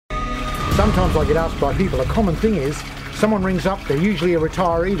Sometimes I get asked by people, a common thing is, someone rings up, they're usually a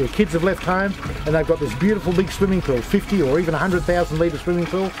retiree, their kids have left home, and they've got this beautiful big swimming pool, 50 or even 100,000 litre swimming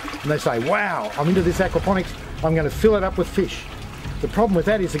pool, and they say, wow, I'm into this aquaponics, I'm going to fill it up with fish. The problem with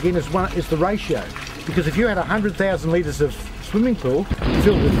that is, again, is the ratio. Because if you had 100,000 litres of swimming pool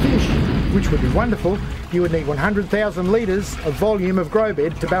filled with fish, which would be wonderful, you would need 100,000 litres of volume of grow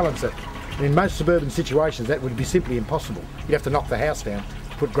bed to balance it. And in most suburban situations, that would be simply impossible. You'd have to knock the house down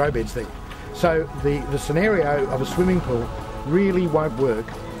to put grow beds there. So the scenario of a swimming pool really won't work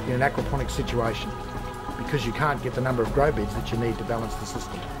in an aquaponics situation because you can't get the number of grow beds that you need to balance the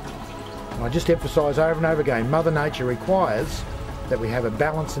system. And I just emphasise over and over again, Mother Nature requires that we have a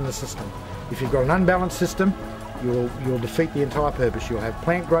balance in the system. If you've got an unbalanced system, you'll defeat the entire purpose. You'll have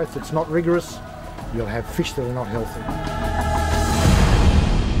plant growth that's not rigorous, you'll have fish that are not healthy.